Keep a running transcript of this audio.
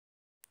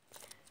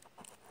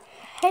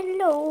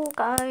Hello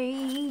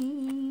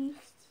guys.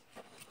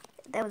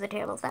 That was a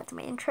terrible start to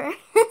my intro.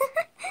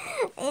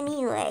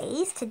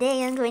 Anyways,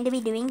 today I'm going to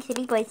be doing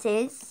silly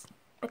voices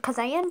because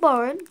I am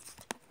bored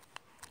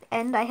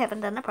and I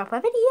haven't done a proper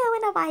video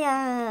in a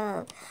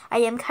while. I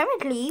am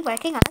currently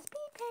working on a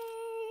speed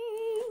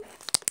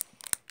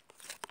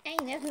paint.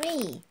 Hey, that's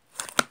me.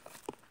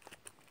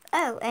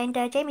 Oh, and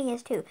Jamie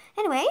is too.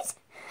 Anyways.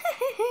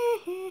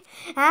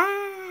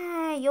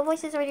 Your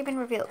voice has already been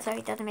revealed, so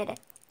it doesn't matter.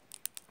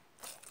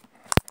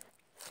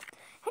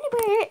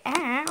 Anyway,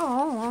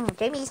 ow,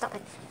 Jamie, stop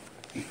it.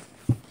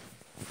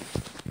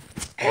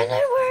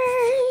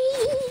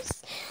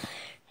 Anyways,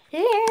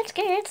 let's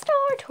get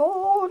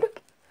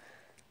started.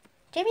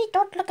 Jamie,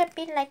 don't look at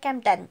me like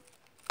I'm done.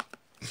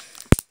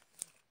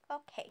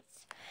 Okay,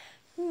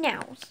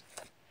 now.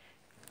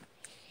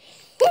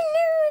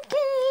 Hello,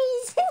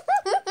 guys.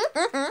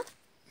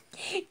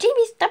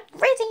 Jamie, stop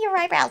raising your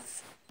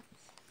eyebrows.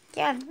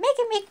 You're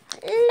making me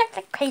look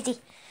like crazy.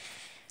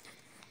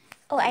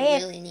 Oh, I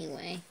am. Will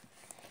anyway.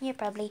 You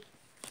probably.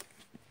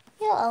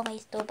 You'll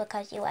always do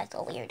because you are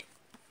so weird.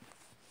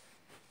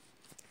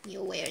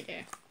 You're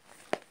weirder.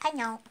 I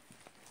know.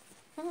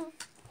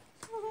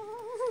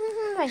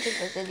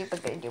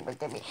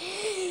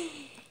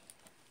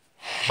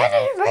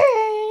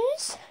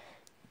 Anyways,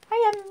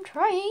 I am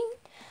trying.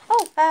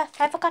 Oh,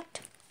 I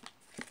forgot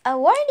a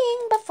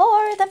warning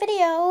before the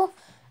video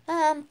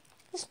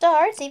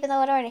starts, even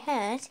though it already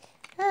has.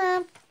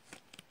 Beware,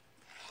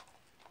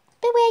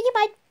 you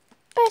might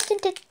burst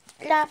into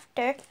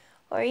laughter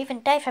or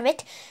even die from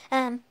it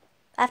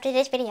after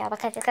this video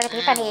because it's gonna be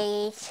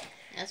funny.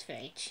 That's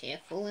very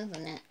cheerful, isn't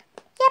it?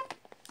 Yep.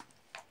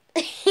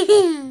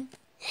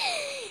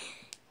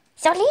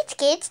 So let's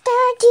get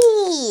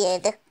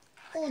started.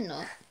 Or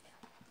not.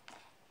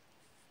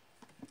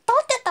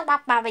 Don't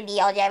interrupt my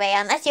video, Jamie,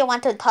 unless you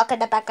want to talk in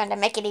the background to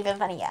make it even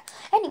funnier.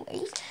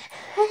 Anyways.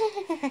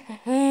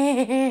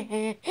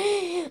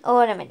 Oh,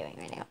 what am I doing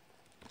right now?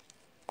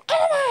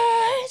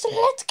 Anyways,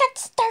 let's get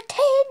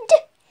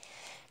started.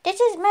 This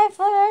is my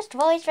first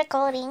voice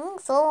recording,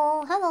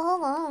 so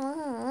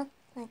hello.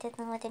 I don't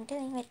know what I'm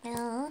doing right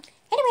now.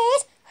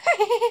 Anyways.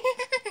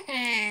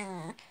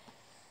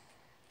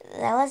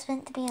 That was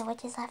meant to be a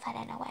witch's laugh. I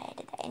don't know why I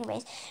did that.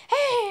 Anyways,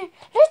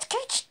 let's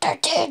get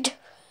started.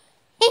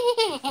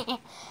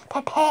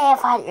 Prepare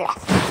for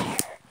laughter.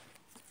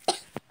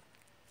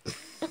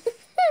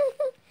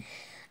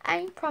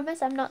 I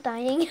promise I'm not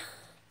dying.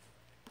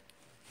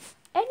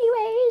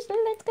 Anyways,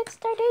 let's get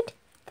started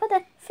for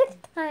the 5th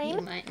time.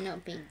 You might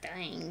not be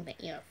dying,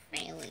 but you're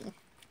failing.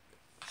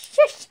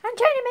 Shush! I'm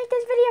trying to make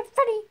this video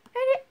funny,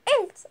 and it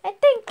is, I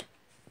think.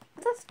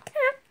 The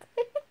snap.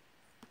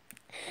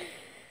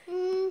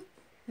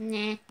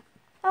 Nah.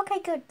 Okay,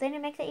 good. Then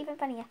it makes it even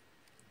funnier.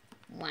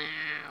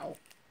 Wow.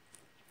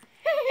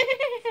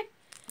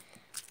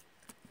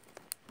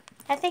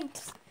 I think.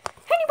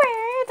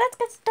 Anyway, let's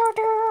get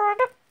started.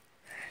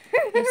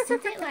 You've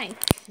said it like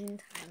 10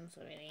 times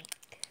already.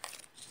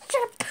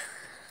 Shut up.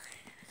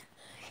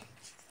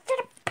 Shut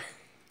up.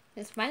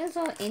 This might as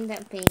well end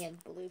up being a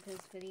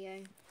bloopers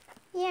video.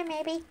 Yeah,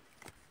 maybe.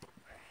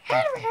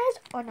 Anyways,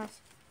 or not.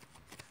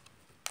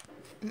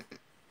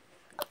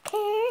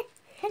 Okay.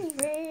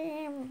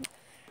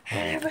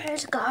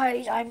 Anyways,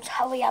 guys, I'm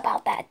sorry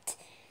about that.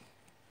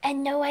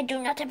 And no, I do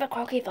not have a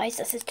croaky voice.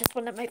 This is just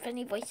one of my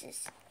funny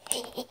voices.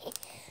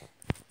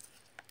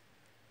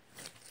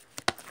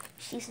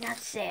 She's not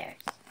serious.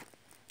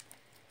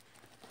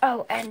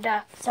 Oh, and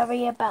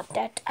sorry about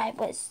that.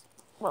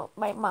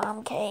 My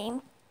mom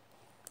came,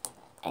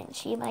 and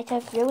she might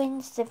have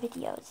ruined the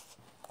videos.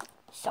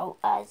 So,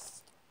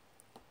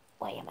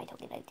 why am I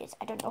talking like this?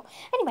 I don't know.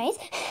 Anyways.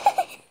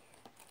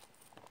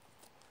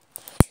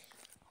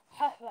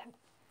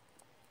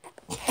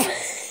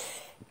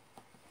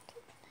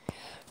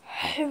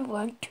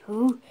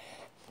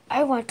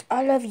 I want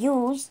all of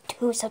you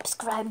to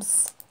subscribe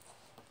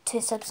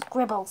to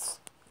Subscribbles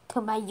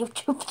to my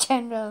YouTube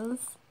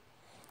channels.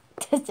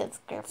 To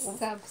Subscribbles.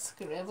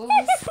 Subscribbles?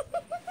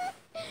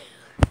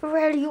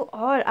 Well, you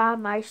all are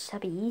my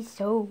subbies,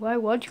 so I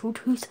want you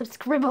to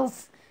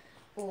Subscribbles.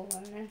 Or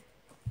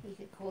you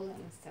could call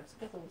them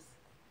Subscribbles.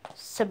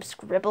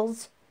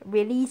 Subscribbles?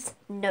 Really's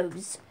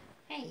nose.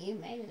 Hey, you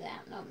made it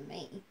out, not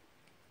me.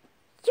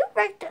 You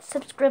write the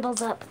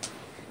Subscribbles up.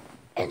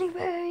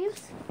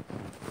 Anyways,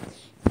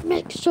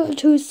 make sure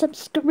to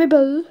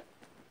subscribe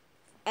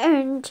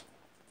and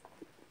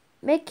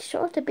make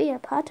sure to be a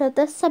part of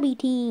the subby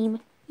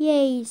team.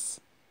 Yes.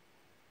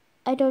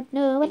 I don't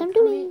know what I'm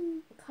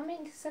doing.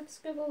 Comment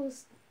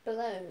Subscribbles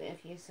below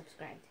if you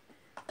subscribed.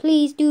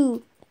 Please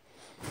do.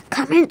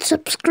 Comment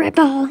subscribe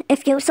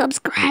if you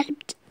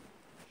subscribed.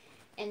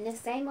 And the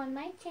same on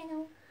my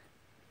channel.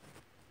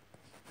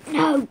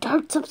 No,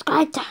 don't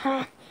subscribe to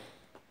her.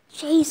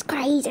 She's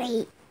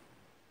crazy.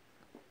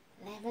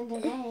 Lavender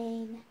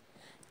Rain.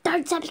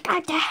 Don't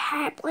subscribe to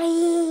her,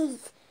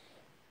 please.